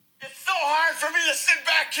to sit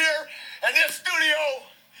back here in this studio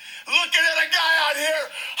looking at a guy out here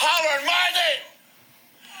hollering my name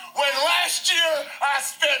when last year I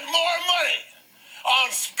spent more money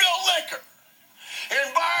on spilled liquor in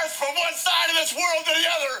bars from one side of this world to the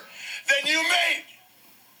other than you made.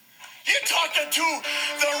 You're talking to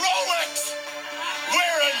the Rolex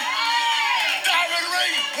wearing, diamond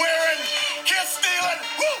ring wearing, kiss stealing,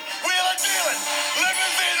 wheeling dealing,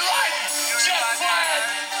 limousine riding, jet flying,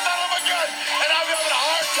 son of a gun, and I'm having a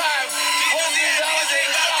hard time holding these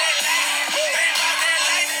alligators down.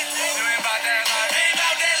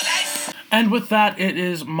 And with that, it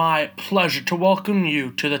is my pleasure to welcome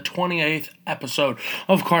you to the 28th episode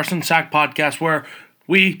of Carson Sack Podcast, where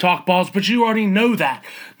we talk balls, but you already know that.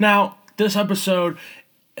 Now, this episode,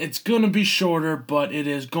 it's going to be shorter, but it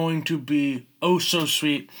is going to be oh so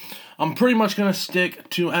sweet. I'm pretty much going to stick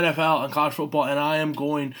to NFL and college football, and I am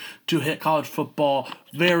going to hit college football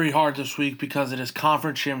very hard this week because it is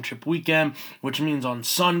conference championship weekend, which means on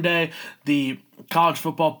Sunday, the college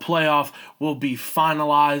football playoff will be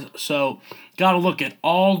finalized. So, got to look at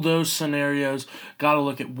all those scenarios, got to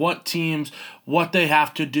look at what teams, what they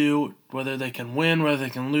have to do, whether they can win, whether they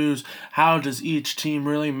can lose, how does each team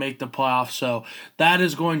really make the playoffs. So that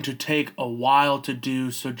is going to take a while to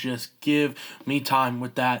do, so just give me time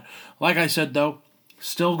with that. Like I said, though,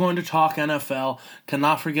 still going to talk NFL.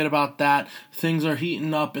 Cannot forget about that. Things are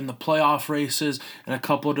heating up in the playoff races in a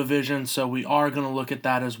couple of divisions, so we are going to look at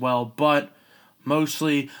that as well. But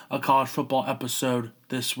mostly a college football episode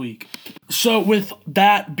this week. So with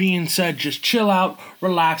that being said, just chill out,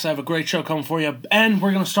 relax. I have a great show coming for you, and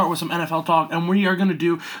we're going to start with some NFL talk, and we are going to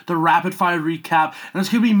do the rapid fire recap, and it's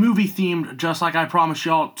going to be movie themed, just like I promised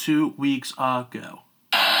y'all 2 weeks ago.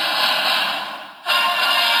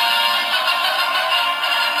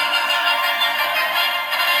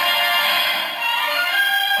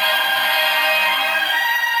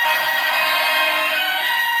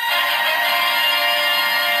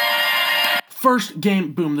 First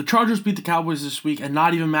game, boom. The Chargers beat the Cowboys this week, and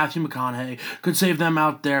not even Matthew McConaughey could save them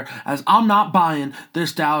out there, as I'm not buying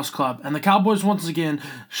this Dallas club. And the Cowboys, once again,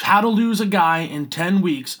 how to lose a guy in 10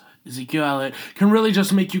 weeks, Ezekiel Elliott, can really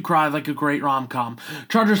just make you cry like a great rom-com.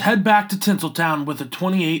 Chargers head back to Tinseltown with a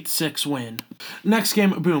 28-6 win. Next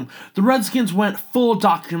game, boom. The Redskins went full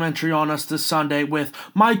documentary on us this Sunday with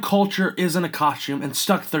My Culture Isn't a Costume and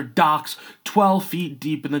stuck their docks 12 feet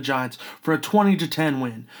deep in the Giants for a 20-10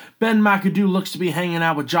 win. Ben McAdoo looks to be hanging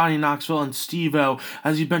out with Johnny Knoxville and Steve-O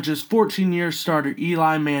as he benches 14-year starter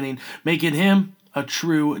Eli Manning, making him a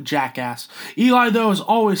true jackass. Eli, though, has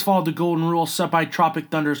always followed the golden rule set by Tropic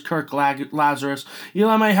Thunder's Kirk Lazarus.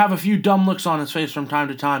 Eli may have a few dumb looks on his face from time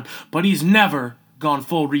to time, but he's never gone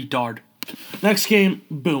full retard. Next game,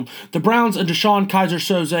 boom. The Browns and Deshaun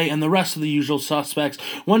Kaiser-Soze and the rest of the usual suspects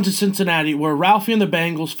went to Cincinnati, where Ralphie and the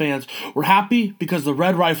Bengals fans were happy because the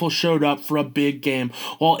Red Rifle showed up for a big game,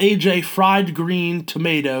 while AJ Fried Green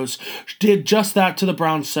Tomatoes did just that to the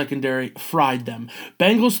Browns secondary, fried them.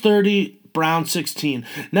 Bengals 30, Browns 16.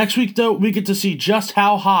 Next week, though, we get to see just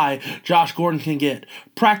how high Josh Gordon can get.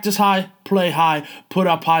 Practice high, play high, put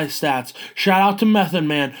up high stats. Shout out to Method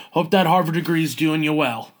Man. Hope that Harvard degree is doing you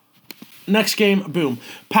well. Next game, boom.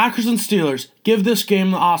 Packers and Steelers give this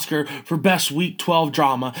game the Oscar for best Week 12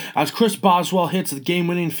 drama as Chris Boswell hits the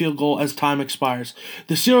game-winning field goal as time expires.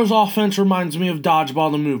 The Steelers offense reminds me of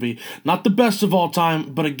Dodgeball the movie. Not the best of all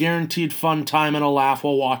time, but a guaranteed fun time and a laugh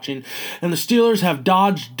while watching. And the Steelers have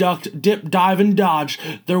dodged, ducked, dipped, dive, and dodged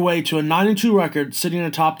their way to a 9-2 record sitting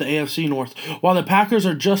atop the AFC North, while the Packers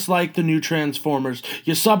are just like the new Transformers.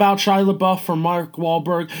 You sub out Shia LaBeouf for Mark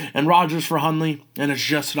Wahlberg and Rodgers for Hundley, and it's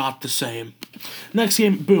just not the same. Next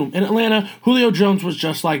game, boom. In Atlanta, Julio Jones was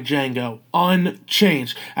just like Django,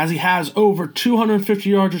 unchanged, as he has over 250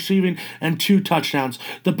 yards receiving and 2 touchdowns.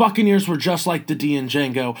 The Buccaneers were just like the D in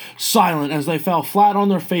Django, silent as they fell flat on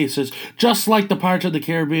their faces, just like the Pirates of the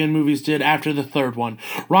Caribbean movies did after the third one.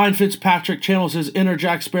 Ryan Fitzpatrick channels his inner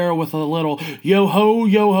Jack Sparrow with a little yo-ho,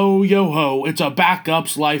 yo-ho, yo-ho, it's a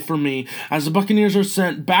backup's life for me, as the Buccaneers are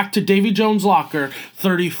sent back to Davy Jones' locker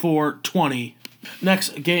 34-20.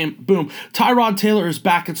 Next game, boom. Tyrod Taylor is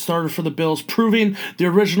back at starter for the Bills, proving the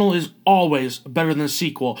original is always better than the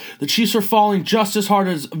sequel. The Chiefs are falling just as hard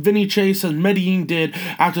as Vinny Chase and Medellin did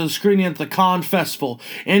after the screening at the Cannes Festival.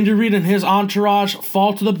 Andy Reid and his entourage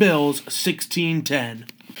fall to the Bills 16-10.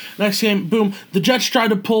 Next game, boom, the Jets tried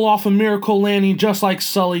to pull off a miracle landing just like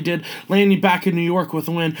Sully did, landing back in New York with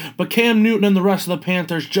a win, but Cam Newton and the rest of the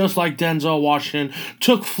Panthers, just like Denzel Washington,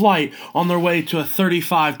 took flight on their way to a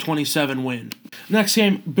 35-27 win. Next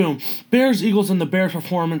game, boom, Bears-Eagles, and the Bears'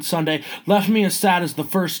 performance Sunday left me as sad as the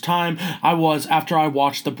first time I was after I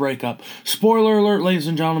watched the breakup. Spoiler alert, ladies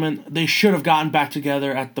and gentlemen, they should have gotten back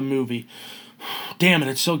together at the movie. Damn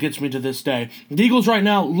it still gets me to this day. The Eagles right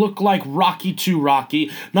now look like Rocky 2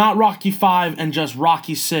 Rocky, not Rocky 5 and just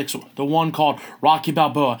Rocky 6, the one called Rocky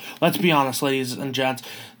Balboa. Let's be honest, ladies and gents.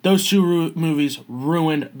 Those two movies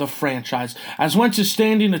ruined the franchise, as Wentz is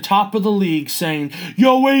standing atop of the league saying,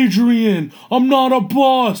 "Yo, Adrian, I'm not a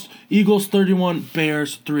boss." Eagles 31,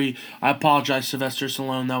 Bears 3. I apologize, Sylvester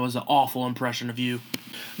Stallone. That was an awful impression of you.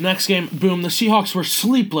 Next game, boom, the Seahawks were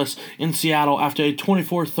sleepless in Seattle after a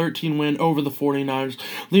 24-13 win over the 49ers,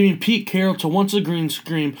 leaving Pete Carroll to once again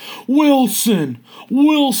scream, Wilson!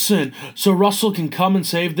 Wilson! So Russell can come and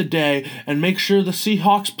save the day and make sure the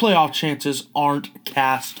Seahawks' playoff chances aren't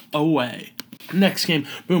cast away. Next game,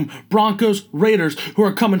 boom, Broncos, Raiders, who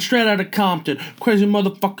are coming straight out of Compton. Crazy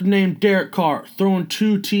motherfucker named Derek Carr, throwing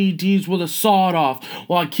 2 TDs with a sawed-off,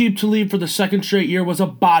 while Aqib Talib for the second straight year was a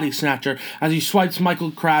body snatcher as he swipes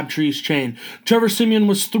Michael Crabtree's chain. Trevor Siemian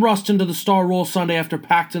was thrust into the star role Sunday after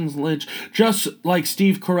Paxton Lynch, just like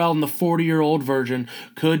Steve Carell in the 40-year-old version,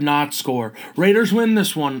 could not score. Raiders win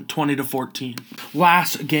this one 20-14.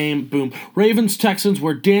 Last game, boom, Ravens-Texans,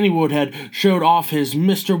 where Danny Woodhead showed off his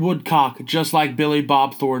Mr. Woodcock, just like Billy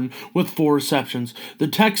Bob Thornton, with 4 receptions. The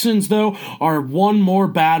Texans, though, are one more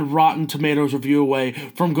bad Rotten Tomatoes review away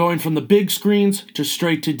from going from the big screens to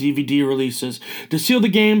straight to DVD releases. To seal the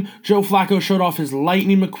game, Joe Flacco showed off his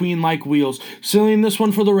Lightning McQueen-like wheels, sealing this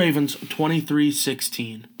one for the Ravens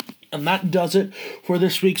 23-16. And that does it for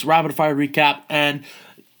this week's Rapid Fire Recap, and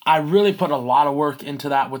I really put a lot of work into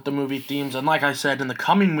that with the movie themes, and like I said, in the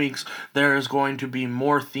coming weeks, there is going to be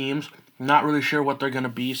more themes. Not really sure what they're going to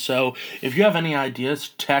be, so if you have any ideas,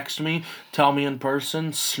 text me, tell me in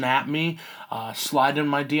person, snap me, slide in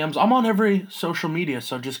my DMs. I'm on every social media,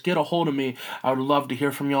 so just get a hold of me. I would love to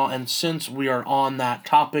hear from you all, and since we are on that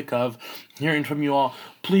topic of hearing from you all,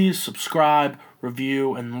 please subscribe,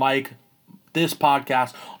 review, and like this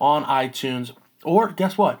podcast on iTunes, or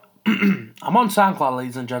guess what? I'm on SoundCloud,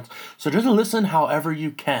 ladies and gents, so just listen however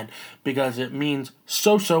you can, because it means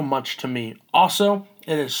so much to me. Also,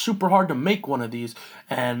 it is super hard to make one of these,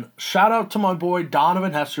 and shout out to my boy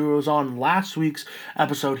Donovan Hester, who was on last week's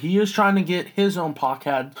episode. He is trying to get his own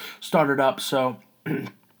podcast started up, so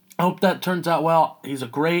I hope that turns out well. He's a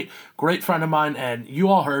great friend of mine, and you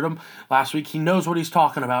all heard him last week. He knows what he's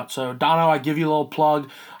talking about. So, Dono, I give you a little plug.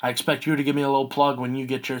 I expect you to give me a little plug when you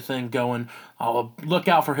get your thing going. I'll look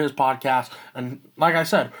out for his podcast. And like I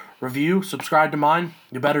said, review, subscribe to mine.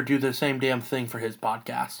 You better do the same damn thing for his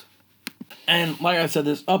podcast. And like I said,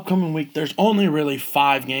 this upcoming week, there's only really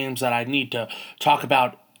 5 games that I need to talk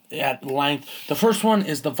about at length. The first one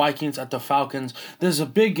is the Vikings at the Falcons. This is a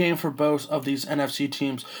big game for both of these NFC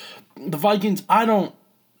teams. The Vikings,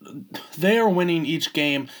 they are winning each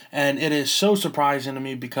game, and it is so surprising to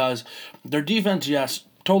me because their defense, yes,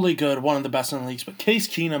 totally good, one of the best in the league, but Case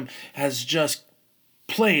Keenum has just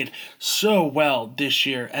played so well this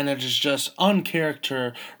year, and it is just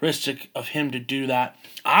uncharacteristic of him to do that.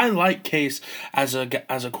 I like Case as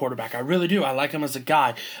a quarterback. I really do. I like him as a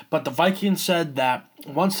guy. But the Vikings said that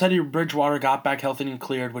once Teddy Bridgewater got back healthy and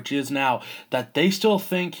cleared, which he is now, that they still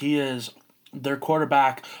think he is their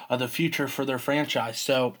quarterback of the future for their franchise.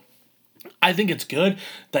 So I think it's good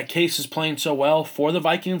that Case is playing so well for the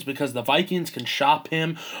Vikings because the Vikings can shop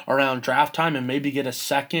him around draft time and maybe get a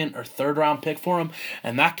 2nd or 3rd round pick for him,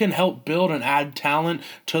 and that can help build and add talent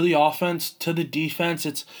to the offense, to the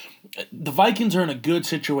defense. The Vikings are in a good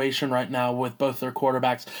situation right now with both their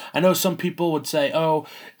quarterbacks. I know some people would say,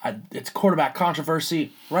 it's quarterback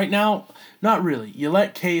controversy. Right now, not really. You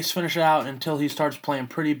let Case finish it out until he starts playing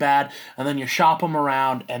pretty bad, and then you shop him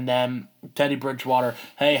around, and then Teddy Bridgewater,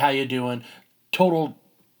 hey, how you doing?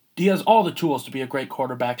 He has all the tools to be a great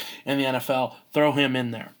quarterback in the NFL. Throw him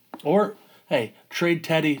in there. Or, hey, trade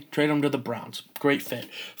Teddy, trade him to the Browns. Great fit.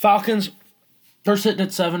 Falcons, they're sitting at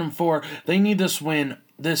 7-4. They need this win.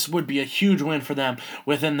 This would be a huge win for them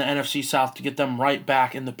within the NFC South to get them right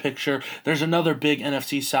back in the picture. There's another big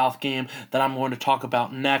NFC South game that I'm going to talk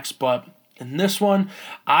about next, but in this one,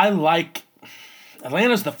 I like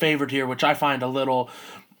Atlanta's the favorite here, which I find a little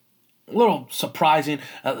surprising.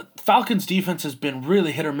 Falcons defense has been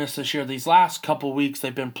really hit or miss this year. These last couple weeks,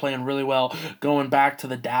 they've been playing really well, going back to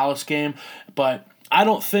the Dallas game, but I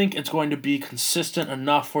don't think it's going to be consistent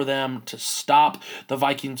enough for them to stop the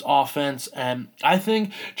Vikings offense. And I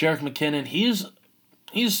think Jerick McKinnon, he's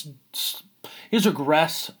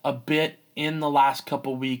regressed a bit in the last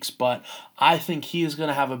couple weeks, but I think he is going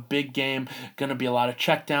to have a big game, going to be a lot of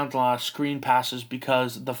checkdowns, a lot of screen passes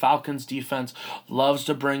because the Falcons defense loves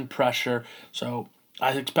to bring pressure. So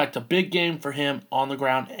I expect a big game for him on the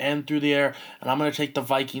ground and through the air, and I'm going to take the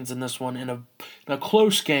Vikings in this one in a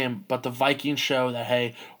close game, but the Vikings show that,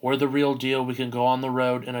 hey, we're the real deal. We can go on the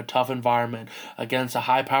road in a tough environment against a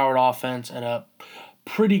high-powered offense and a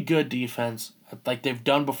pretty good defense like they've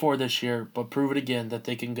done before this year, but prove it again that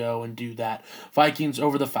they can go and do that. Vikings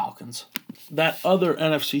over the Falcons. That other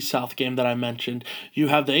NFC South game that I mentioned, you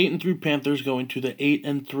have the 8-3 Panthers going to the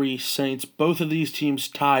 8-3 Saints. Both of these teams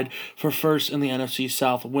tied for first in the NFC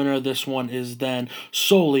South. Winner of this one is then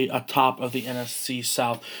solely atop of the NFC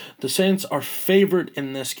South. The Saints are favored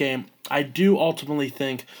in this game. I do ultimately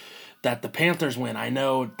think that the Panthers win. I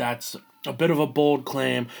know that's a bit of a bold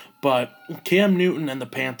claim, but Cam Newton and the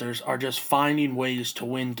Panthers are just finding ways to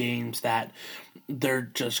win games that they're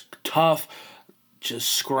just tough, just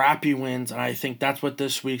scrappy wins, and I think that's what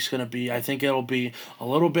this week's going to be. I think it'll be a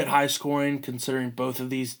little bit high scoring considering both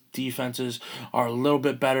of these defenses are a little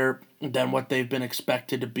bit better than what they've been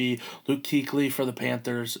expected to be. Luke Kuechly for the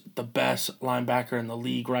Panthers, the best linebacker in the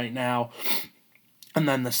league right now. And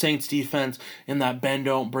then the Saints defense in that bend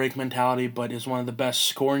don't break mentality, but is one of the best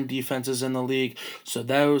scoring defenses in the league. So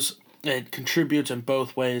it contributes in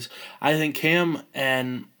both ways. I think Cam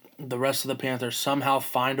and the rest of the Panthers somehow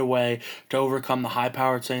find a way to overcome the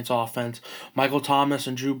high-powered Saints offense. Michael Thomas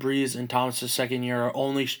and Drew Brees in Thomas' second year are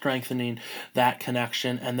only strengthening that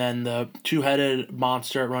connection. And then the two-headed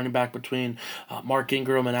monster at running back between Mark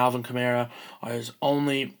Ingram and Alvin Kamara is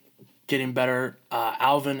only getting better.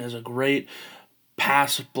 Alvin is a great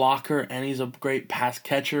pass blocker, and he's a great pass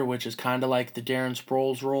catcher, which is kind of like the Darren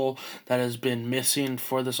Sproles role that has been missing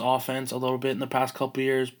for this offense a little bit in the past couple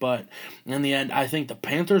years. But in the end, I think the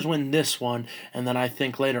Panthers win this one, and then I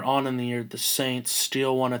think later on in the year, the Saints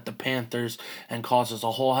steal one at the Panthers and causes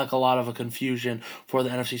a whole heck of a lot of a confusion for the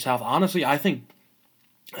NFC South. Honestly, I think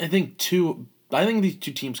these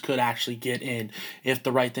two teams could actually get in if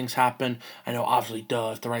the right things happen. I know, obviously,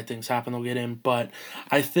 if the right things happen, they'll get in. But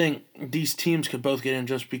I think these teams could both get in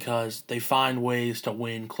just because they find ways to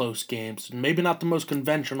win close games. Maybe not the most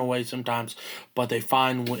conventional way sometimes, but they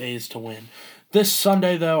find ways to win. This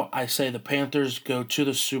Sunday, though, I say the Panthers go to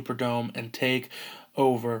the Superdome and take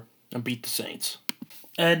over and beat the Saints.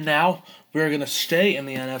 And now we're going to stay in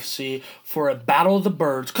the NFC for a Battle of the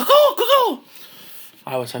Birds.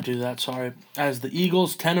 I always have to do that, sorry. As the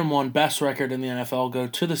Eagles, 10-1, best record in the NFL, go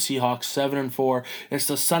to the Seahawks, 7-4. It's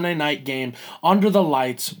the Sunday night game under the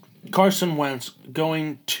lights. Carson Wentz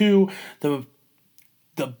going to the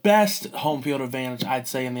best home field advantage, I'd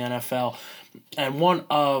say, in the NFL, and one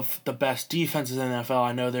of the best defenses in the NFL.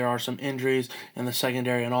 I know there are some injuries in the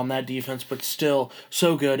secondary and on that defense, but still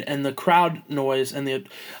so good. And the crowd noise, and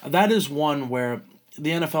that is one where the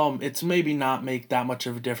NFL, it's maybe not make that much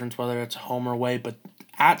of a difference whether it's home or away, but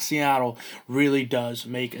at Seattle really does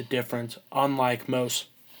make a difference, unlike most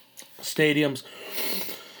stadiums.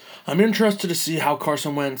 I'm interested to see how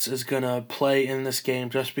Carson Wentz is going to play in this game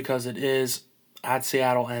just because it is at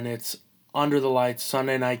Seattle and it's under the lights,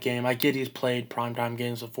 Sunday night game. I get he's played primetime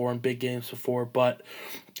games before and big games before, but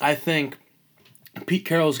I think Pete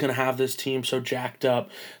Carroll is going to have this team so jacked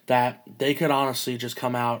up that they could honestly just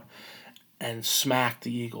come out and smack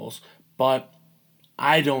the Eagles. But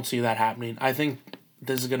I don't see that happening. I think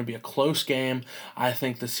this is going to be a close game. I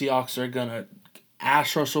think the Seahawks are going to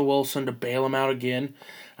ask Russell Wilson to bail him out again.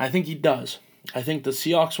 I think he does. I think the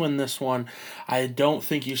Seahawks win this one. I don't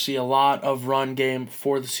think you see a lot of run game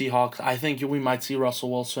for the Seahawks. I think we might see Russell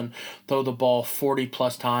Wilson throw the ball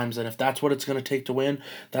 40-plus times, and if that's what it's going to take to win,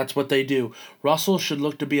 that's what they do. Russell should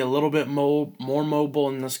look to be a little bit more mobile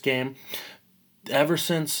in this game. Ever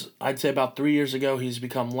since, I'd say about 3 years ago, he's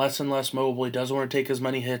become less and less mobile. He doesn't want to take as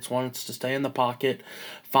many hits, wants to stay in the pocket.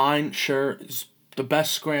 Fine, sure, he's the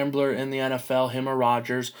best scrambler in the NFL, him or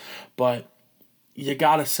Rodgers, but you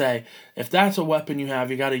got to say, if that's a weapon you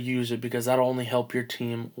have, you got to use it because that'll only help your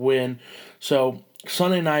team win. So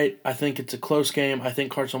Sunday night, I think it's a close game. I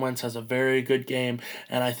think Carson Wentz has a very good game,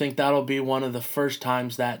 and I think that'll be one of the first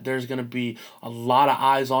times that there's going to be a lot of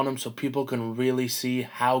eyes on him so people can really see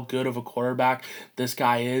how good of a quarterback this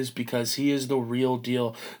guy is because he is the real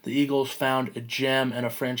deal. The Eagles found a gem and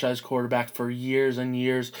a franchise quarterback for years and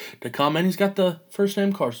years to come, and he's got the first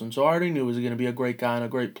name Carson, so I already knew he was going to be a great guy and a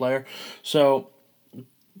great player. So,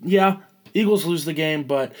 yeah, Eagles lose the game,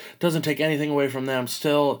 but doesn't take anything away from them.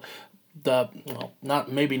 Still,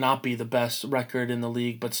 not be the best record in the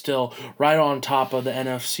league, but still right on top of the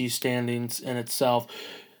NFC standings in itself.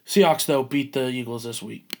 Seahawks, though, beat the Eagles this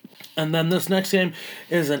week. And then this next game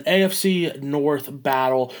is an AFC North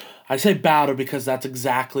battle. I say battle because I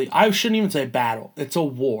shouldn't even say battle. It's a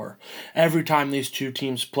war. Every time these two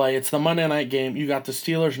teams play, it's the Monday night game. You got the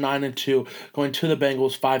Steelers 9-2 going to the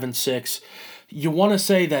Bengals 5-6. You want to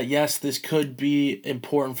say that, yes, this could be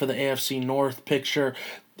important for the AFC North picture.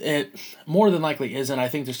 It more than likely isn't. I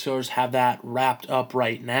think the Steelers have that wrapped up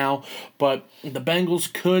right now, but the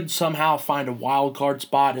Bengals could somehow find a wild card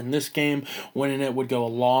spot in this game. Winning it would go a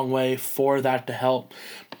long way for that to help.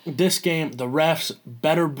 This game, the refs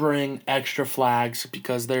better bring extra flags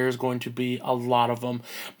because there's going to be a lot of them.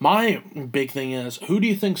 My big thing is, who do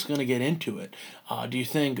you think is going to get into it? Do you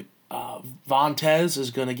think Vontaze is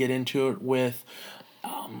going to get into it with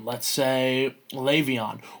let's say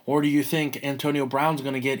Le'Veon? Or do you think Antonio Brown's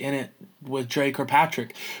going to get in it with Dre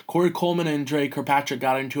Kirkpatrick? Corey Coleman and Dre Kirkpatrick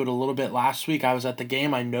got into it a little bit last week. I was at the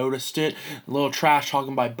game. I noticed it. A little trash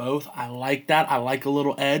talking by both. I like that. I like a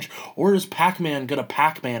little edge. Or is Pac-Man going to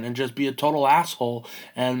Pac-Man and just be a total asshole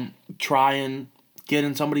and try and get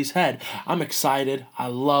in somebody's head? I'm excited. I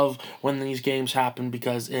love when these games happen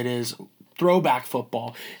because it is throwback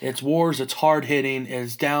football. It's wars, it's hard hitting,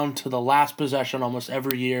 it's down to the last possession almost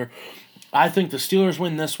every year. I think the Steelers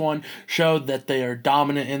win this one, showed that they are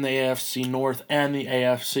dominant in the AFC North and the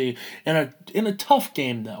AFC in a tough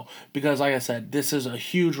game though, because like I said, this is a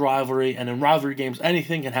huge rivalry, and in rivalry games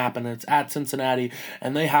anything can happen. It's at Cincinnati,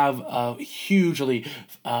 and they have a hugely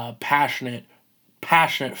passionate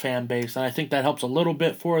fan base, and I think that helps a little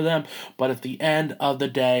bit for them. But at the end of the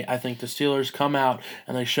day, I think the Steelers come out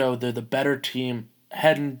and they show they're the better team,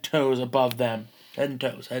 head and toes above them. Head and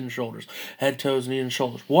toes, head and shoulders, head, toes, knee, and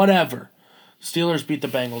shoulders, whatever. Steelers beat the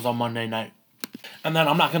Bengals on Monday night. And then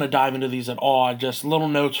I'm not going to dive into these at all. Just little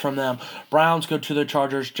notes from them. Browns go to the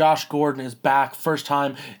Chargers. Josh Gordon is back, first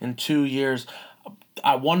time in 2 years.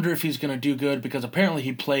 I wonder if he's going to do good because apparently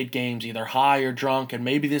he played games either high or drunk, and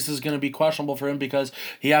maybe this is going to be questionable for him because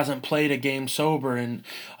he hasn't played a game sober in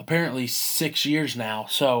apparently 6 years now.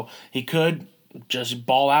 So he could just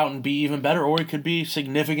ball out and be even better, or it could be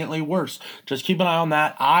significantly worse. Just keep an eye on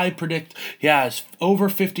that. I predict he has over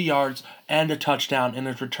 50 yards and a touchdown in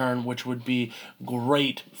his return, which would be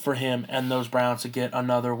great for him and those Browns to get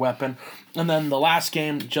another weapon. And then the last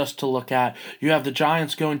game, just to look at, you have the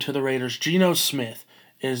Giants going to the Raiders. Geno Smith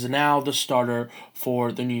is now the starter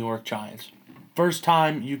for the New York Giants. First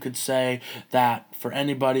time you could say that for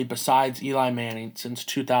anybody besides Eli Manning since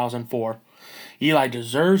 2004. Eli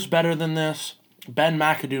deserves better than this. Ben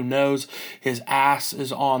McAdoo knows his ass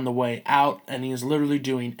is on the way out, and he's literally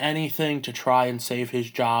doing anything to try and save his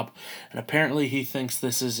job. And apparently he thinks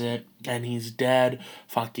this is it, and he's dead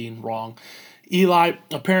fucking wrong. Eli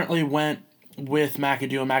apparently went with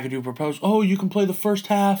McAdoo, and McAdoo proposed, you can play the first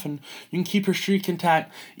half, and you can keep your streak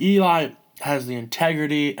intact. Eli has the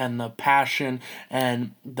integrity and the passion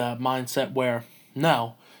and the mindset where,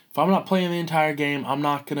 no, if I'm not playing the entire game, I'm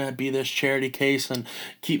not going to be this charity case and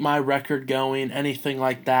keep my record going, anything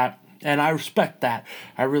like that. And I respect that.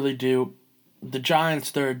 I really do. The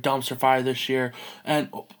Giants, they're a dumpster fire this year. And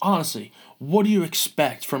honestly, what do you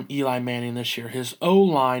expect from Eli Manning this year? His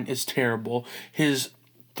O-line is terrible. His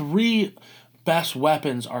 3 best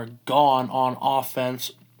weapons are gone on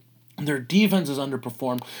offense. Their defense is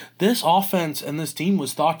underperformed. This offense and this team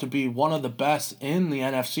was thought to be one of the best in the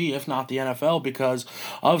NFC, if not the NFL, because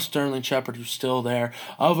of Sterling Shepard, who's still there,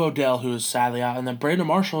 of Odell, who is sadly out, and then Brandon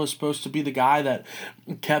Marshall is supposed to be the guy that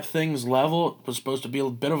kept things level, was supposed to be a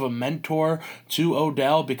bit of a mentor to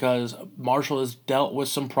Odell because Marshall has dealt with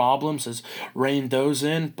some problems, has reined those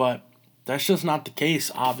in, but that's just not the case,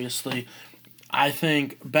 obviously. I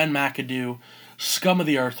think Ben McAdoo, scum of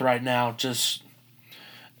the earth right now, just...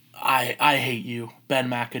 I hate you, Ben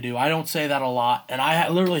McAdoo. I don't say that a lot, and I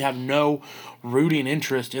literally have no rooting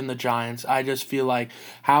interest in the Giants. I just feel like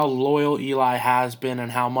how loyal Eli has been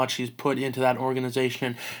and how much he's put into that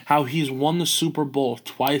organization, how he's won the Super Bowl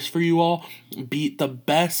twice for you all, beat the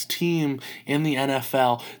best team in the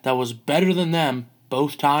NFL that was better than them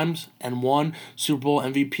both times, and won Super Bowl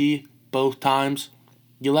MVP both times.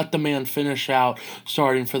 You let the man finish out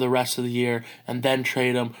starting for the rest of the year and then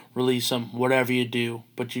trade him, release him, whatever you do.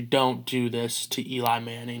 But you don't do this to Eli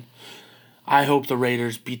Manning. I hope the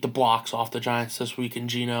Raiders beat the blocks off the Giants this week and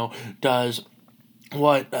Geno does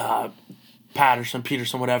what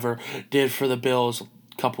Peterson, whatever, did for the Bills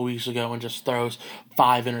a couple weeks ago and just throws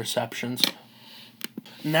 5 interceptions.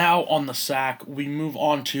 Now on the sack, we move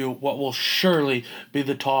on to what will surely be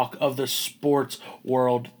the talk of the sports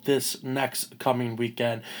world this next coming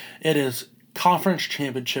weekend. It is conference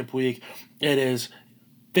championship week. It is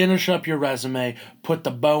finish up your resume, put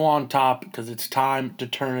the bow on top because it's time to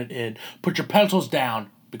turn it in. Put your pencils down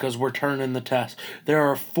because we're turning the test. There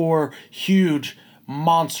are 4 huge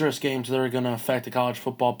monstrous games that are going to affect the college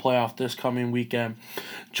football playoff this coming weekend.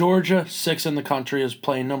 Georgia, 6th in the country, is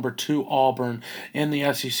playing number 2 Auburn in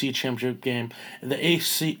the SEC championship game. The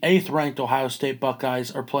 8th-ranked Ohio State Buckeyes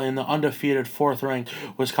are playing the undefeated 4th-ranked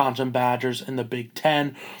Wisconsin Badgers in the Big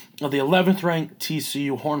Ten. The 11th-ranked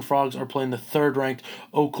TCU Horned Frogs are playing the 3rd-ranked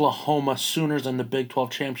Oklahoma Sooners in the Big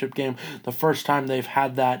 12 championship game, the first time they've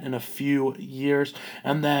had that in a few years.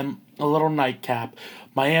 And then a little nightcap.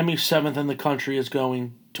 Miami, 7th in the country, is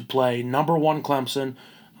going to play number 1 Clemson.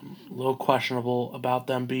 A little questionable about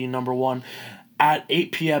them being number 1 at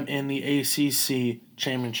 8 p.m. in the ACC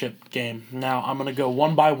championship game. Now, I'm going to go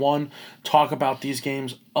one by one, talk about these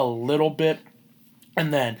games a little bit,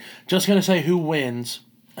 and then just going to say who wins,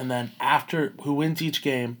 and then after who wins each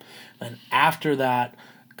game, then after that,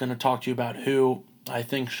 going to talk to you about who I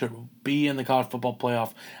think should be in the college football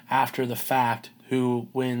playoff after the fact, who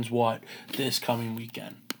wins what this coming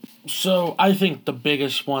weekend. So I think the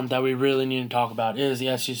biggest one that we really need to talk about is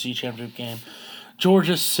the SEC championship game.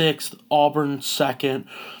 Georgia 6th, Auburn 2nd.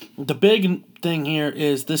 The big thing here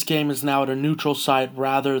is this game is now at a neutral site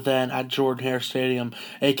rather than at Jordan-Hare Stadium,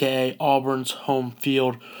 a.k.a. Auburn's home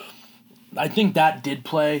field. I think that did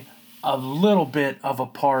play a little bit of a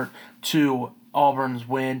part to Auburn's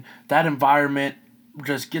win. That environment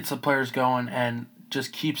just gets the players going and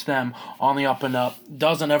just keeps them on the up and up,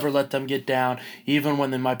 doesn't ever let them get down, even when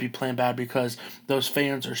they might be playing bad, because those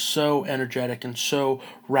fans are so energetic and so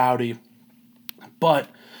rowdy. But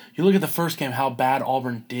you look at the first game, how bad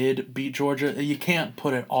Auburn did beat Georgia. You can't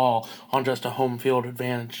put it all on just a home field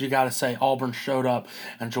advantage. You got to say Auburn showed up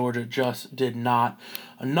and Georgia just did not.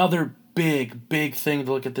 Another big thing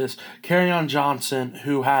to look at this, Kerryon Johnson,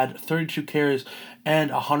 who had 32 carries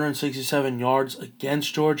and 167 yards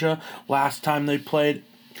against Georgia last time they played.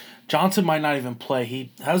 Johnson might not even play.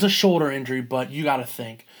 He has a shoulder injury, but you got to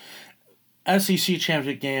think. SEC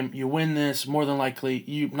championship game, you win this,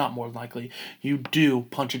 you do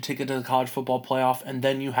punch a ticket to the college football playoff, and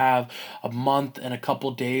then you have a month and a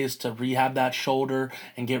couple days to rehab that shoulder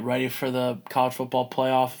and get ready for the college football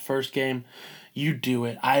playoff first game. You do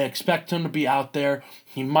it. I expect him to be out there.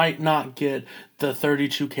 He might not get the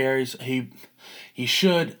 32 carries. He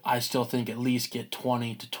should, I still think, at least get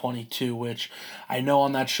 20 to 22, which I know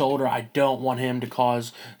on that shoulder I don't want him to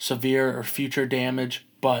cause severe or future damage,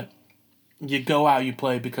 but you go out, you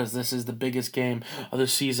play, because this is the biggest game of the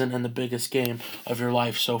season and the biggest game of your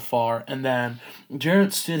life so far. And then Jarrett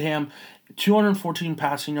Stidham, 214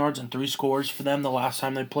 passing yards and 3 scores for them the last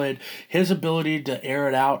time they played. His ability to air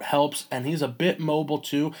it out helps, and he's a bit mobile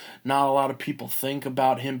too. Not a lot of people think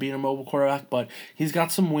about him being a mobile quarterback, but he's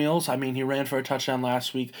got some wheels. I mean, he ran for a touchdown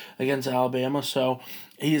last week against Alabama, so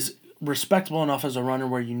he's respectable enough as a runner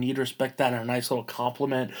where you need to respect that, and a nice little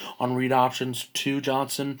compliment on read options to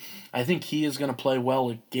Johnson. I think he is going to play well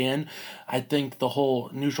again. I think the whole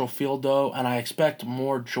neutral field, though, and I expect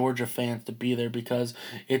more Georgia fans to be there because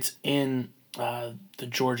it's in the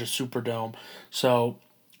Georgia Superdome. So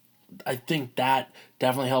I think that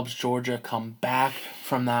definitely helps Georgia come back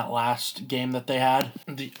from that last game that they had.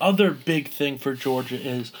 The other big thing for Georgia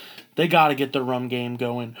is they got to get the run game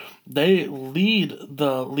going. They lead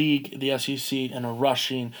the league, the SEC, in a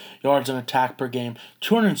rushing yards and attack per game,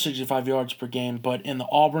 265 yards per game. But in the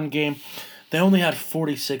Auburn game, they only had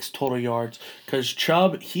 46 total yards because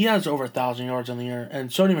Chubb, he has over 1,000 yards in the air. And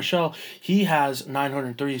Sony Michel, he has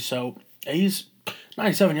 903. So he's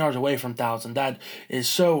 97 yards away from 1,000. That is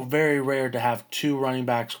so very rare to have 2 running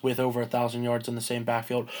backs with over 1,000 yards in the same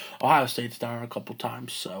backfield. Ohio State's done it a couple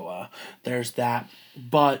times, so there's that.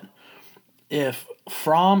 But if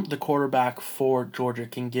Fromm, the quarterback for Georgia,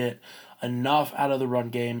 can get enough out of the run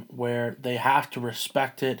game where they have to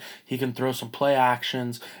respect it, he can throw some play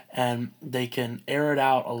actions, and they can air it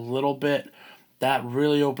out a little bit, that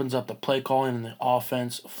really opens up the play calling and the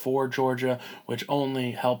offense for Georgia, which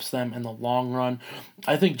only helps them in the long run.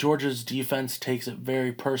 I think Georgia's defense takes it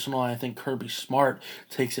very personal. I think Kirby Smart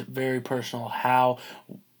takes it very personal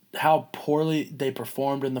how poorly they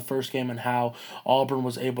performed in the first game and how Auburn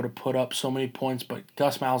was able to put up so many points. But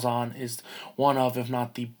Gus Malzahn is one of, if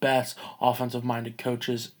not the best, offensive-minded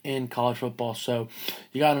coaches in college football. So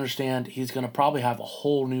you got to understand he's going to probably have a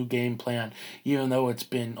whole new game plan, even though it's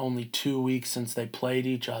been only 2 weeks since they played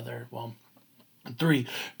each other. Well, 3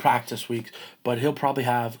 practice weeks, but he'll probably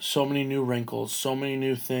have so many new wrinkles, so many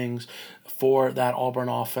new things for that Auburn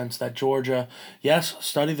offense that Georgia, yes,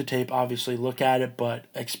 study the tape, obviously, look at it, but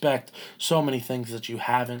expect so many things that you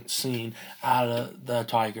haven't seen out of the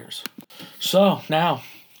Tigers. So, now,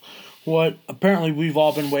 what apparently we've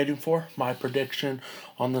all been waiting for, my prediction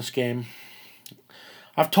on this game.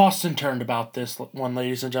 I've tossed and turned about this one,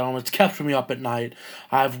 ladies and gentlemen. It's kept me up at night.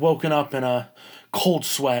 I've woken up in a cold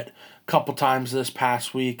sweat a couple times this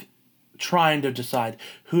past week trying to decide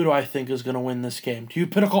who do I think is going to win this game. Do you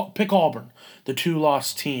pick Auburn, the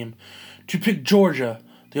 2-loss team? Do you pick Georgia,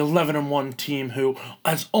 the 11-1 team who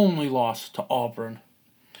has only lost to Auburn?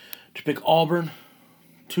 Do you pick Auburn,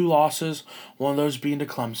 2 losses, one of those being to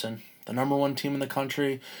Clemson, the number 1 team in the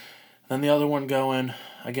country, then the other one going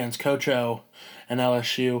against Coach O and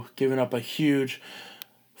LSU, giving up a huge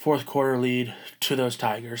fourth quarter lead to those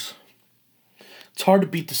Tigers. It's hard to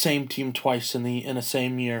beat the same team twice in a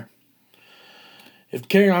same year. If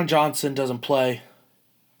Kerryon Johnson doesn't play,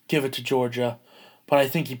 give it to Georgia, but I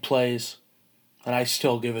think he plays, and I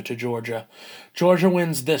still give it to Georgia. Georgia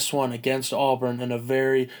wins this one against Auburn in a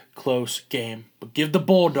very close game, but give the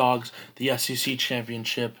Bulldogs the SEC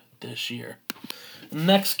championship this year.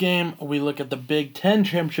 Next game, we look at the Big Ten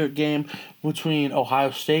championship game between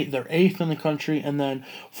Ohio State, they're 8th in the country, and then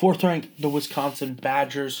 4th ranked, the Wisconsin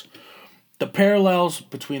Badgers. The parallels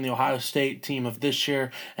between the Ohio State team of this year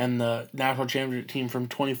and the national championship team from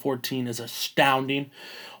 2014 is astounding.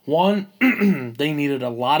 One, they needed a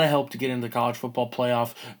lot of help to get into the college football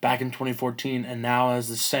playoff back in 2014, and now is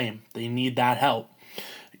the same. They need that help.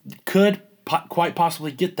 Could quite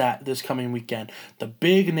possibly get that this coming weekend. The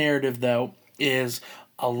big narrative, though, is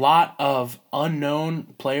a lot of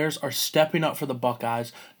unknown players are stepping up for the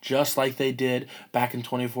Buckeyes just like they did back in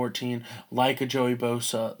 2014, like a Joey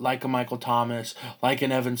Bosa, like a Michael Thomas, like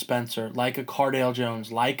an Evan Spencer, like a Cardale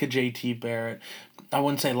Jones, like a JT Barrett. I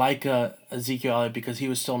wouldn't say like a Ezekiel Elliott because he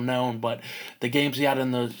was still known, but the games he had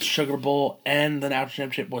in the Sugar Bowl and the National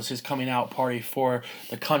Championship was his coming out party for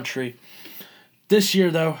the country. This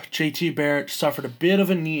year, though, JT Barrett suffered a bit of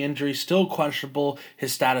a knee injury, still questionable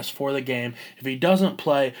his status for the game. If he doesn't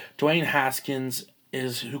play, Dwayne Haskins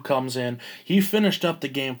is who comes in. He finished up the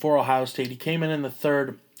game for Ohio State. He came in the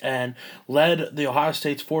third and led the Ohio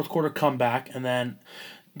State's fourth quarter comeback. And then,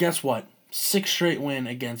 guess what? 6 straight win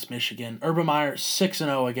against Michigan. Urban Meyer,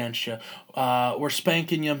 6-0 against you. We're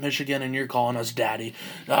spanking you, Michigan, and you're calling us daddy.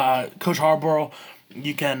 Coach Harbaugh,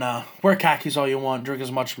 you can wear khakis all you want, drink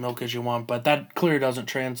as much milk as you want, but that clearly doesn't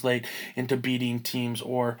translate into beating teams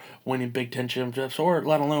or winning Big Ten championships, or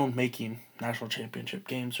let alone making national championship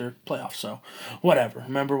games or playoffs. So, whatever.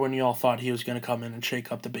 Remember when you all thought he was going to come in and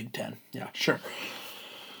shake up the Big Ten? Yeah, sure.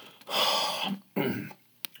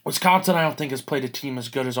 Wisconsin, I don't think, has played a team as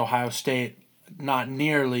good as Ohio State. Not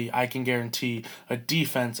nearly, I can guarantee, a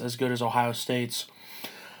defense as good as Ohio State's.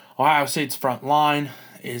 Ohio State's front line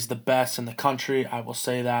is the best in the country. I will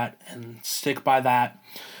say that and stick by that.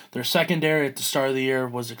 Their secondary at the start of the year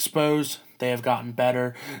was exposed. They have gotten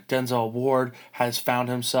better. Denzel Ward has found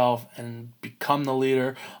himself and become the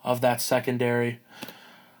leader of that secondary.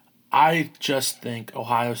 I just think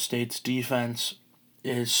Ohio State's defense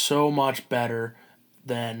is so much better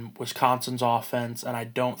than Wisconsin's offense, and I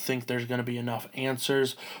don't think there's going to be enough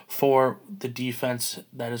answers for the defense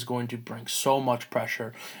that is going to bring so much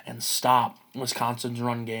pressure and stop Wisconsin's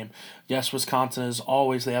run game. Yes, Wisconsin is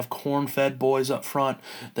always, they have corn-fed boys up front.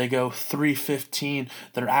 They go 315.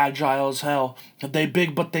 They're agile as hell. They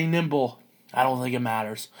big, but they nimble. I don't think it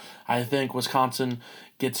matters. I think Wisconsin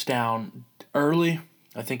gets down early.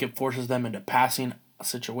 I think it forces them into passing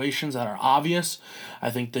situations that are obvious. I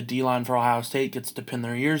think the D-line for Ohio State gets to pin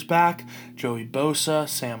their ears back. Joey Bosa,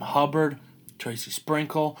 Sam Hubbard, Tracy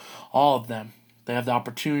Sprinkle, all of them. They have the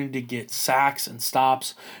opportunity to get sacks and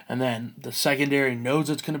stops, and then the secondary knows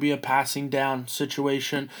it's going to be a passing down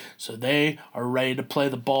situation, so they are ready to play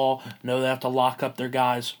the ball, know they have to lock up their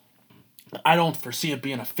guys. I don't foresee it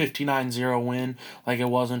being a 59-0 win like it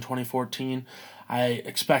was in 2014. I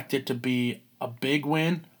expect it to be a big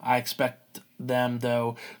win. I expect them,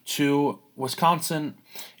 though, to Wisconsin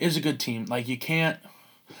is a good team. Like, you can't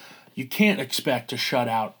expect to shut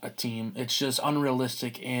out a team. It's just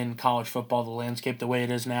unrealistic in college football, the landscape the way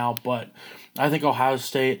it is now. But I think Ohio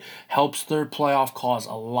State helps their playoff cause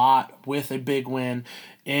a lot with a big win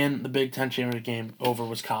in the Big Ten championship game over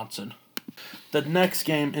Wisconsin. The next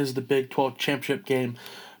game is the Big 12 championship game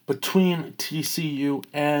between TCU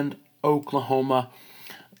and Oklahoma.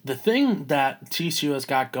 The thing that TCU has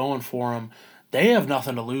got going for them, they have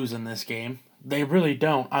nothing to lose in this game. They really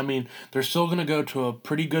don't. I mean, they're still going to go to a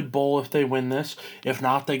pretty good bowl if they win this. If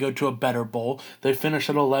not, they go to a better bowl. They finish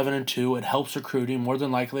at 11-2. It helps recruiting. More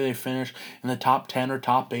than likely, they finish in the top 10 or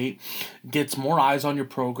top 8. Gets more eyes on your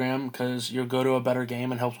program because you'll go to a better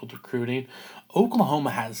game and helps with recruiting.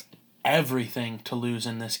 Oklahoma has everything to lose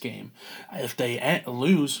in this game. If they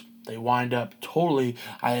lose, they wind up totally,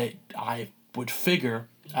 I would figure,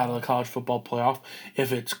 out of the college football playoff.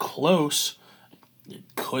 If it's close,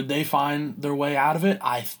 could they find their way out of it?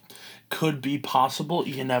 Could be possible.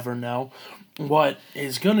 You never know. What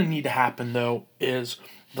is going to need to happen, though, is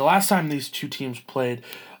the last time these two teams played,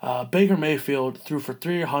 Baker Mayfield threw for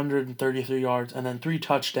 333 yards and then 3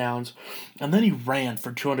 touchdowns, and then he ran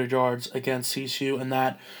for 200 yards against CSU, and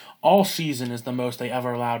that all season is the most they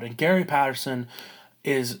ever allowed. And Gary Patterson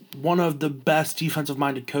is one of the best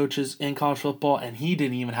defensive-minded coaches in college football, and he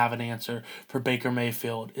didn't even have an answer for Baker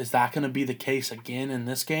Mayfield. Is that going to be the case again in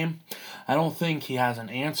this game? I don't think he has an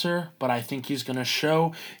answer, but I think he's going to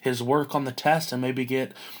show his work on the test and maybe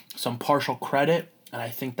get some partial credit, and I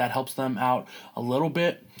think that helps them out a little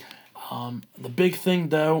bit. The big thing,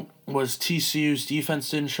 though, was TCU's defense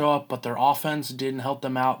didn't show up, but their offense didn't help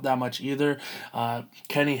them out that much either.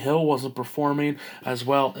 Kenny Hill wasn't performing as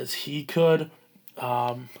well as he could.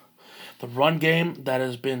 The run game that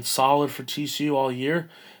has been solid for TCU all year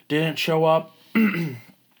didn't show up.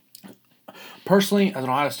 Personally, as an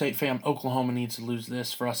Ohio State fan, Oklahoma needs to lose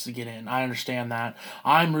this for us to get in. I understand that.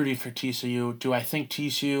 I'm rooting for TCU. Do I think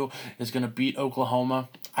TCU is going to beat Oklahoma?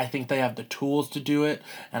 I think they have the tools to do it,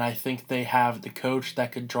 and I think they have the coach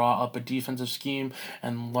that could draw up a defensive scheme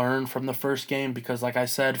and learn from the first game because, like I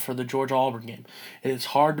said, for the Georgia-Auburn game, it is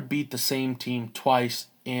hard to beat the same team twice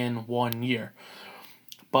in 1 year.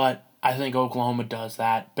 But I think Oklahoma does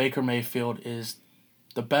that. Baker Mayfield is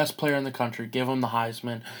the best player in the country. Give him the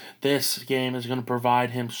Heisman. This game is going to provide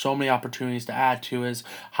him so many opportunities to add to his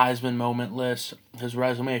Heisman moment list, his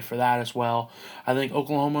resume for that as well. I think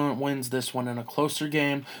Oklahoma wins this one in a closer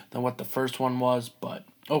game than what the first one was, but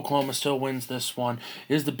Oklahoma still wins this one,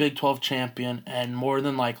 is the Big 12 champion, and more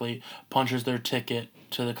than likely punches their ticket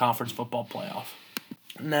to the conference football playoff.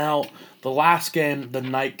 Now, the last game, the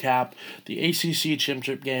nightcap, the ACC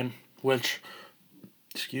championship game, which,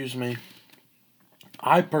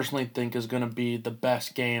 I personally think is going to be the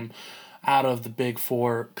best game out of the Big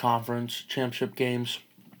Four conference championship games.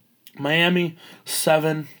 Miami,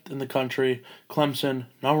 7th in the country. Clemson,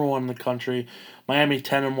 number 1 in the country. Miami,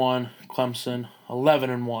 10-1. Clemson,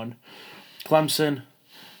 11-1. Clemson,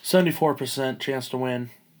 74% chance to win.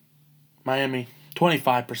 Miami,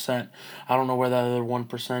 25%. I don't know where that other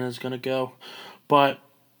 1% is going to go. But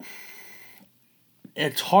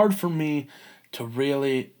it's hard for me to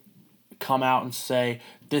really come out and say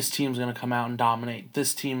this team's going to come out and dominate.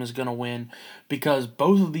 This team is going to win because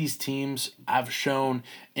both of these teams have shown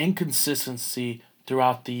inconsistency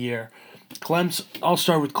throughout the year. I'll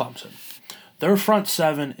start with Clemson. Their front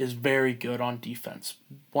 7 is very good on defense.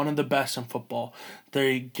 One of the best in football.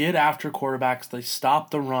 They get after quarterbacks. They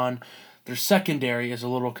stop the run. Their secondary is a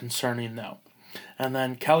little concerning, though. And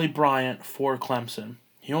then Kelly Bryant for Clemson.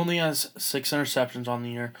 He only has 6 interceptions on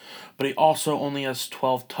the year, but he also only has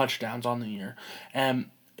 12 touchdowns on the year.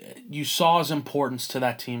 And you saw his importance to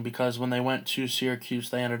that team because when they went to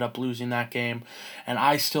Syracuse, they ended up losing that game. And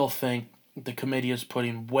I still think the committee is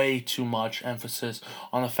putting way too much emphasis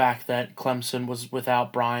on the fact that Clemson was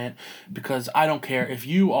without Bryant because I don't care. If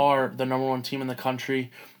you are the number 1 team in the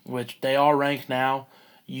country, which they are ranked now,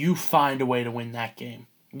 you find a way to win that game.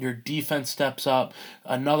 Your defense steps up.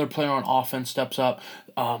 Another player on offense steps up.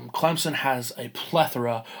 Clemson has a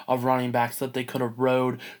plethora of running backs that they could have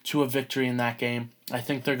rode to a victory in that game. I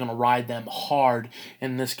think they're going to ride them hard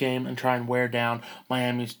in this game and try and wear down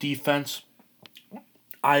Miami's defense.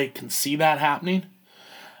 I can see that happening.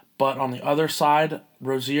 But on the other side,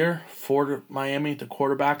 Rozier for Miami, the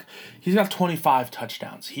quarterback, he's got 25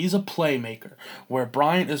 touchdowns. He's a playmaker, where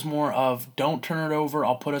Bryant is more of, don't turn it over,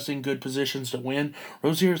 I'll put us in good positions to win.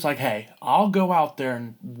 Rozier's like, hey, I'll go out there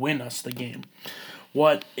and win us the game.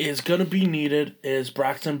 What is going to be needed is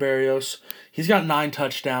Braxton Berrios. He's got 9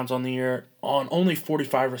 touchdowns on the year on only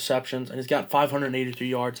 45 receptions, and he's got 583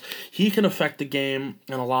 yards. He can affect the game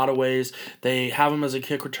in a lot of ways. They have him as a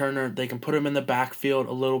kick returner. They can put him in the backfield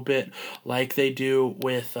a little bit like they do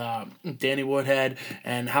with Danny Woodhead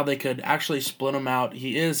and how they could actually split him out.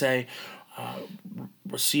 He is a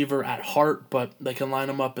receiver at heart, but they can line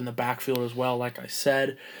him up in the backfield as well, like I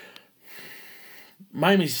said.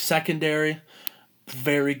 Miami's secondary,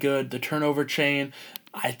 very good. The turnover chain,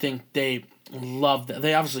 I think they love that.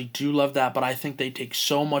 They obviously do love that, but I think they take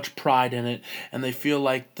so much pride in it, and they feel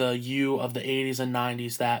like the U of the 80s and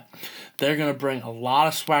 90s that they're going to bring a lot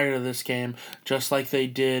of swagger to this game, just like they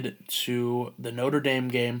did to the Notre Dame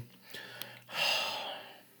game.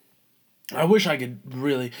 I wish I could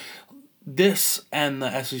really. This and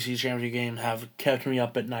the SEC championship game have kept me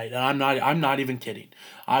up at night, and I'm not even kidding.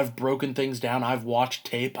 I've broken things down. I've watched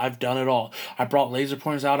tape. I've done it all. I brought laser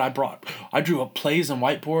pointers out. I drew up plays and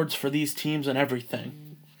whiteboards for these teams and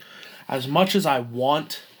everything. As much as I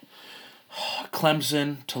want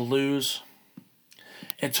Clemson to lose,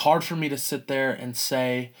 it's hard for me to sit there and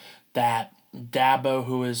say that Dabo,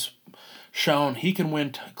 who has shown he can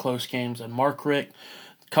win close games, and Mark Richt,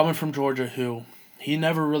 coming from Georgia, who he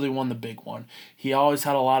never really won the big one. He always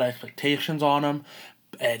had a lot of expectations on him,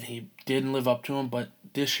 and he didn't live up to them. But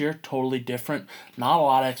this year, totally different. Not a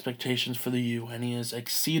lot of expectations for the U, and he has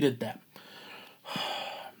exceeded them.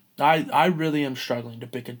 I really am struggling to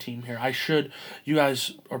pick a team here. You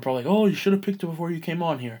guys are probably like, oh, you should have picked it before you came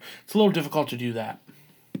on here. It's a little difficult to do that.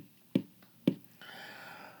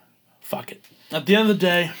 Fuck it. At the end of the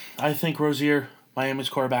day, I think Rozier, Miami's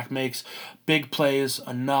quarterback, makes big plays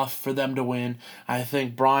enough for them to win. I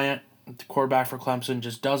think Bryant, the quarterback for Clemson,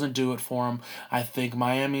 just doesn't do it for him. I think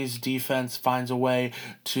Miami's defense finds a way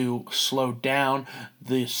to slow down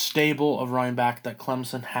the stable of running back that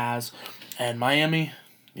Clemson has. And Miami,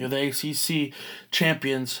 you're the ACC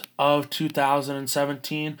champions of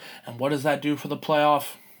 2017. And what does that do for the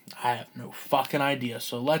playoff? I have no fucking idea.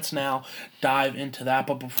 So let's now dive into that.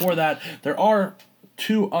 But before that, there are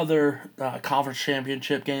two other conference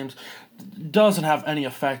championship games. Doesn't have any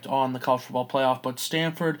effect on the college football playoff, but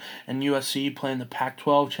Stanford and USC playing the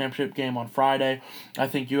Pac-12 championship game on Friday. I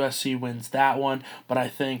think USC wins that one, but I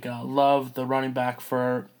think Love, the running back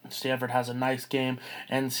for Stanford, has a nice game,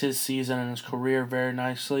 ends his season and his career very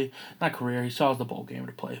nicely. Not career, he still has the bowl game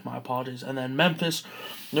to play, my apologies. And then Memphis,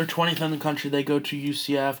 they're 20th in the country. They go to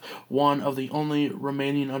UCF, one of the only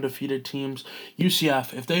remaining undefeated teams.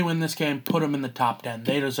 UCF, if they win this game, put them in the top 10.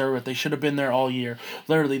 They deserve it. They should have been there all year.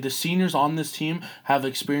 Literally, the seniors on this team have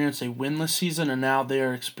experienced a winless season, and now they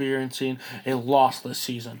are experiencing a lossless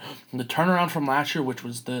season. The turnaround from last year, which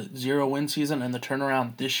was the 0-win season, and the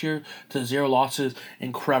turnaround this year to 0 losses,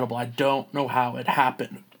 incredible. I don't know how it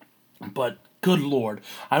happened, but good Lord.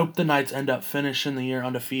 I hope the Knights end up finishing the year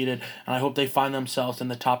undefeated, and I hope they find themselves in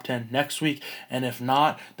the top 10 next week. And if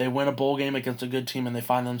not, they win a bowl game against a good team and they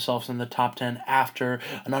find themselves in the top 10 after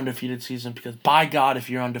an undefeated season, because by God, if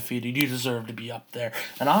you're undefeated, you deserve to be up there.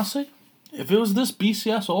 And honestly, if it was this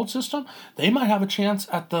BCS old system, they might have a chance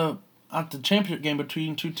at the championship game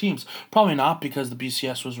between two teams. Probably not, because the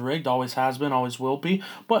BCS was rigged, always has been, always will be,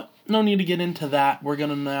 but no need to get into that. We're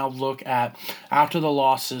going to now look at, after the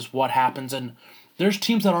losses, what happens, and there's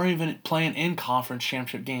teams that aren't even playing in conference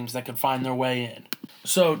championship games that could find their way in.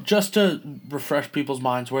 So, just to refresh people's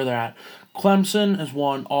minds where they're at, Clemson is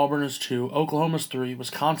 1, Auburn is 2, Oklahoma's 3,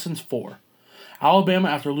 Wisconsin's 4. Alabama,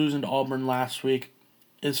 after losing to Auburn last week,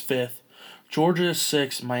 is 5th. Georgia is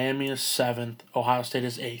 6th, Miami is 7th, Ohio State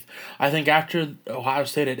is 8th. I think after Ohio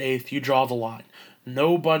State at 8th, you draw the line.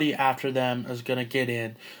 Nobody after them is going to get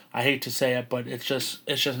in. I hate to say it, but it's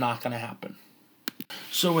just not going to happen.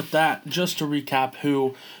 So with that, just to recap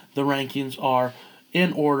who the rankings are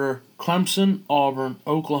in order: Clemson, Auburn,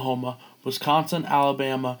 Oklahoma, Wisconsin,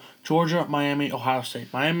 Alabama, Georgia, Miami, Ohio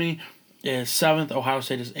State. Miami is 7th, Ohio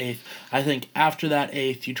State is 8th. I think after that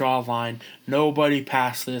 8th, you draw a line. Nobody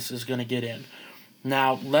past this is going to get in.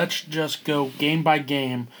 Now, let's just go game by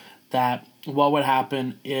game that what would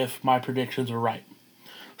happen if my predictions are right.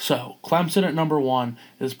 So, Clemson at number 1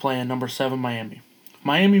 is playing number 7 Miami. If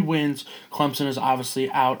Miami wins, Clemson is obviously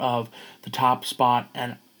out of the top spot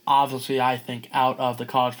and obviously, I think, out of the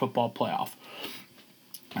college football playoff.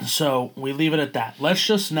 So, we leave it at that. Let's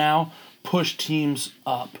just now push teams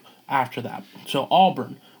up after that. So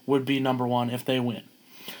Auburn would be number 1 if they win.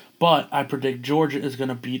 But I predict Georgia is going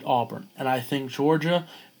to beat Auburn. And I think Georgia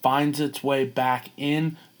finds its way back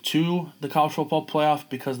into the college football playoff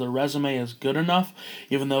because their resume is good enough.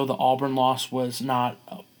 Even though the Auburn loss was not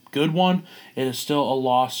a good one, it is still a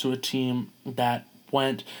loss to a team that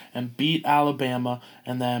went and beat Alabama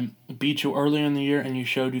and then beat you earlier in the year, and you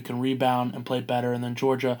showed you can rebound and play better. And then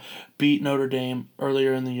Georgia beat Notre Dame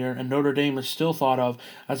earlier in the year, and Notre Dame is still thought of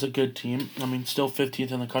as a good team. I mean, still 15th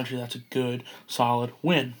in the country. That's a good, solid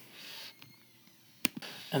win.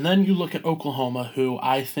 And then you look at Oklahoma, who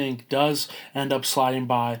I think does end up sliding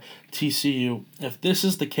by TCU. If this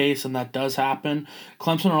is the case and that does happen,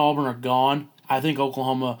 Clemson and Auburn are gone. I think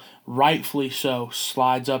Oklahoma, rightfully so,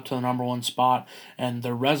 slides up to the number one spot, and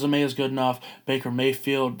their resume is good enough. Baker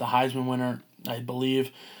Mayfield, the Heisman winner, I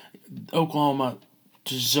believe. Oklahoma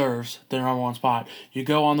deserves their number one spot. You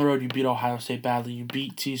go on the road, you beat Ohio State badly, you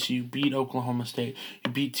beat TCU, beat Oklahoma State,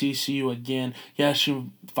 you beat TCU again. Yes,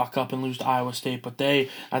 you fuck up and lose to Iowa State, but they,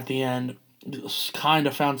 at the end, kind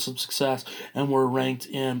of found some success and were ranked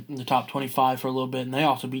in the top 25 for a little bit, and they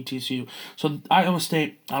also beat TCU. So Iowa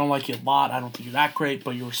State, I don't like you a lot. I don't think you're that great,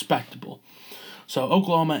 but you're respectable. So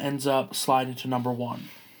Oklahoma ends up sliding to number one.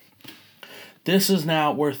 This is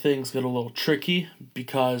now where things get a little tricky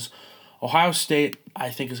because Ohio State, I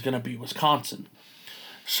think, is going to beat Wisconsin.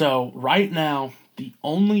 So right now, the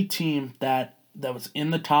only team that was in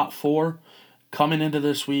the top four coming into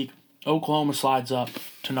this week, Oklahoma slides up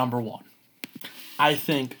to number one. I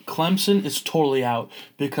think Clemson is totally out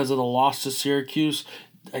because of the loss to Syracuse.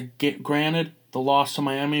 Granted, the loss to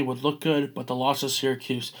Miami would look good, but the loss to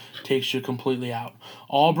Syracuse takes you completely out.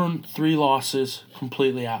 Auburn, 3 losses,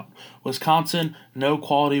 completely out. Wisconsin, no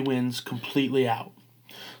quality wins, completely out.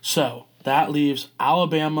 So that leaves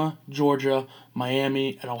Alabama, Georgia,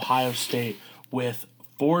 Miami, and Ohio State with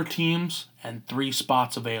 4 teams and 3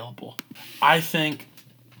 spots available. I think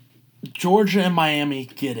Georgia and Miami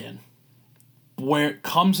get in. Where it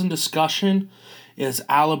comes in discussion is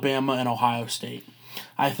Alabama and Ohio State.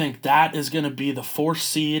 I think that is going to be the 4th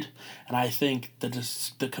seed, and I think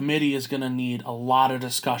the committee is going to need a lot of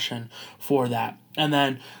discussion for that. And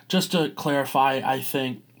then, just to clarify, I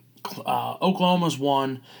think Oklahoma's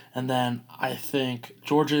 1, and then I think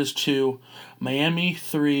Georgia is 2, Miami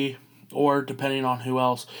 3, or depending on who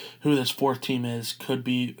this 4th team is, could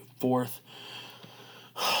be 4th.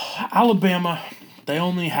 Alabama, they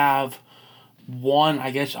only have one,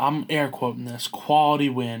 I guess I'm air quoting this, quality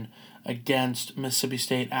win against Mississippi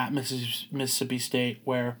State at Mississippi State,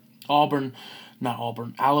 where Alabama,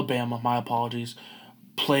 my apologies,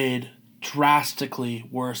 played drastically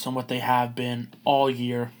worse than what they have been all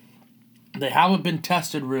year. They haven't been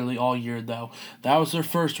tested really all year, though. That was their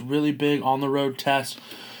first really big on-the-road test.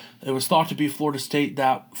 It was thought to be Florida State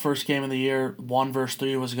that first game of the year. 1 versus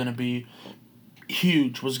 3 was going to be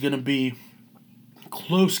huge, was going to be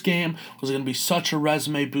close game, was going to be such a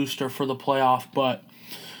resume booster for the playoff, but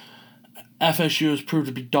FSU has proved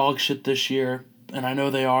to be dog shit this year, and I know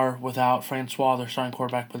they are without Francois, their starting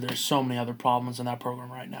quarterback, but there's so many other problems in that program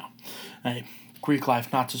right now. Hey, Greek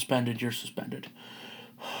life, not suspended, you're suspended.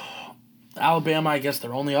 Alabama, I guess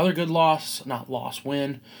their only other good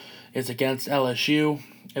win, is against LSU.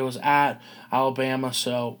 It was at Alabama,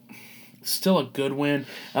 so still a good win.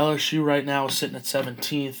 LSU right now is sitting at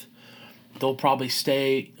 17th. They'll probably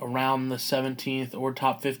stay around the 17th or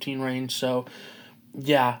top 15 range. So,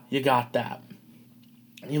 yeah, you got that.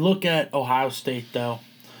 You look at Ohio State, though.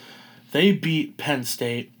 They beat Penn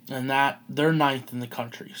State, and they're 9th in the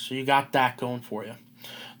country. So you got that going for you.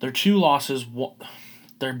 Their 2 losses,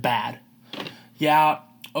 they're bad. Yeah,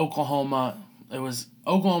 Oklahoma,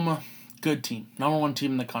 good team, number 1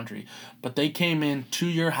 team in the country. But they came in to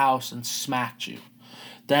your house and smacked you.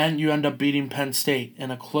 Then you end up beating Penn State in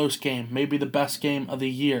a close game, maybe the best game of the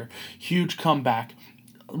year. Huge comeback,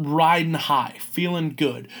 riding high, feeling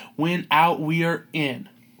good. Win out, we are in.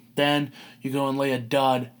 Then you go and lay a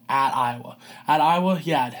dud at Iowa. At Iowa,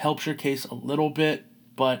 yeah, it helps your case a little bit,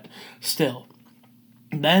 but still.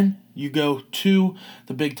 Then you go to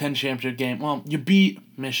the Big Ten championship game. Well, you beat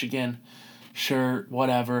Michigan, sure,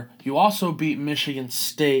 whatever. You also beat Michigan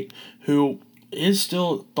State, who is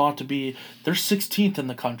still thought to be, they're 16th in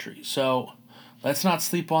the country. So let's not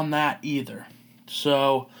sleep on that either.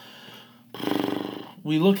 So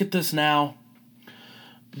we look at this now.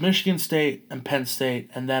 Michigan State and Penn State,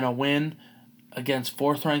 and then a win against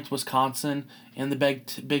 4th-ranked Wisconsin in the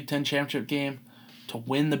Big Ten championship game to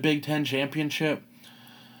win the Big Ten championship.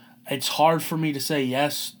 It's hard for me to say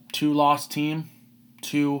yes, 2-loss team,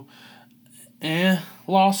 2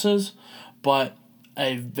 losses, but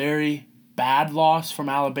a very bad loss from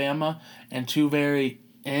Alabama and 2 very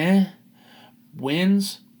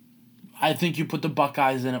wins. I think you put the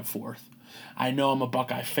Buckeyes in at 4th. I know I'm a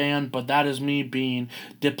Buckeye fan, but that is me being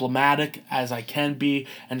diplomatic as I can be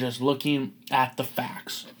and just looking at the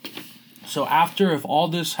facts. So if all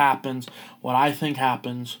this happens, what I think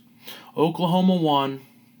happens, Oklahoma 1,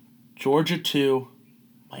 Georgia 2,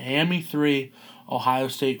 Miami 3, Ohio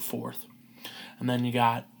State 4th. And then you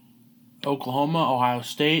got Oklahoma, Ohio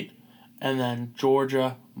State, and then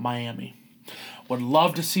Georgia, Miami. Would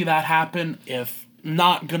love to see that happen. If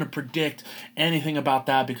not going to predict anything about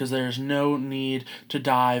that because there's no need to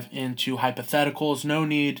dive into hypotheticals, no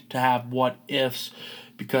need to have what ifs,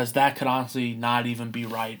 because that could honestly not even be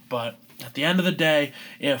right. But at the end of the day,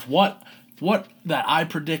 if what that I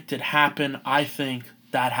predicted happened, I think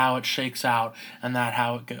that how it shakes out and that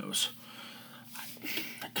how it goes.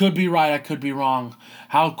 I could be right, I could be wrong.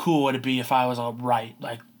 How cool would it be if I was right?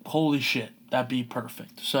 Like, holy shit, that'd be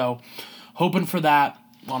perfect. So, hoping for that.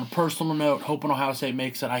 On a personal note, hoping Ohio State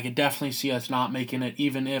makes it. I could definitely see us not making it,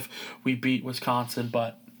 even if we beat Wisconsin,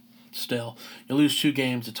 but still, you lose 2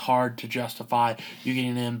 games, it's hard to justify you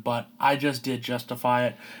getting in, but I just did justify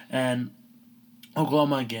it. And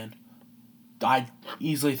Oklahoma again, I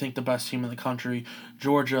easily think the best team in the country.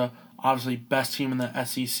 Georgia, obviously best team in the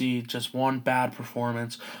SEC, just one bad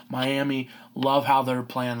performance. Miami, love how they're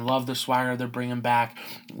playing, love the swagger they're bringing back,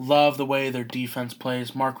 love the way their defense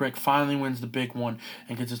plays. Mark Richt finally wins the big one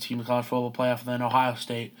and gets his team to college football playoff. And then Ohio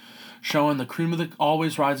State, showing the cream of the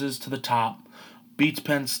always rises to the top, beats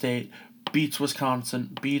Penn State, beats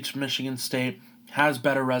Wisconsin, beats Michigan State, has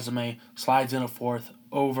better resume, slides in a 4th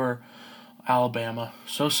over Alabama.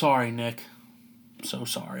 So sorry, Nick. So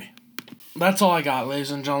sorry. That's all I got,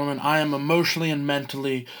 ladies and gentlemen. I am emotionally and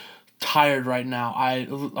mentally tired right now.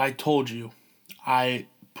 I told you, I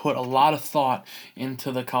put a lot of thought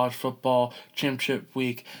into the college football championship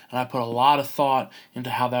week, and I put a lot of thought into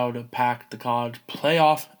how that would impact the college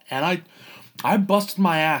playoff, and I busted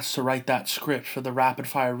my ass to write that script for the rapid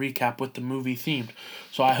fire recap with the movie themed.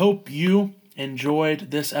 So I hope you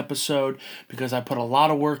enjoyed this episode because I put a lot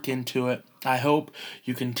of work into it. I hope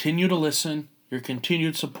you continue to listen, your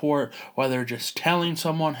continued support, whether just telling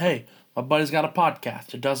someone, hey, my buddy's got a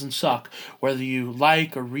podcast, it doesn't suck. Whether you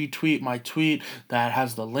like or retweet my tweet that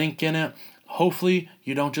has the link in it. Hopefully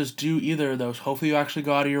you don't just do either of those. Hopefully you actually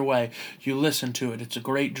go out of your way. You listen to it. It's a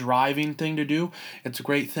great driving thing to do. It's a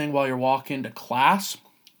great thing while you're walking to class.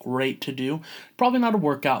 Great to do. Probably not a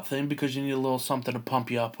workout thing because you need a little something to pump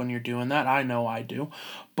you up when you're doing that. I know I do.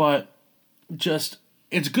 But just,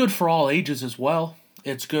 it's good for all ages as well.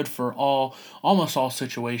 It's good for almost all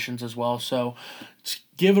situations as well. So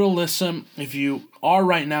give it a listen. If you are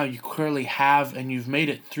right now, you clearly have, and you've made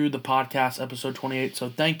it through the podcast, episode 28. So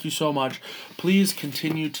thank you so much. Please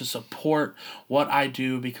continue to support what I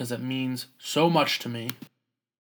do because it means so much to me.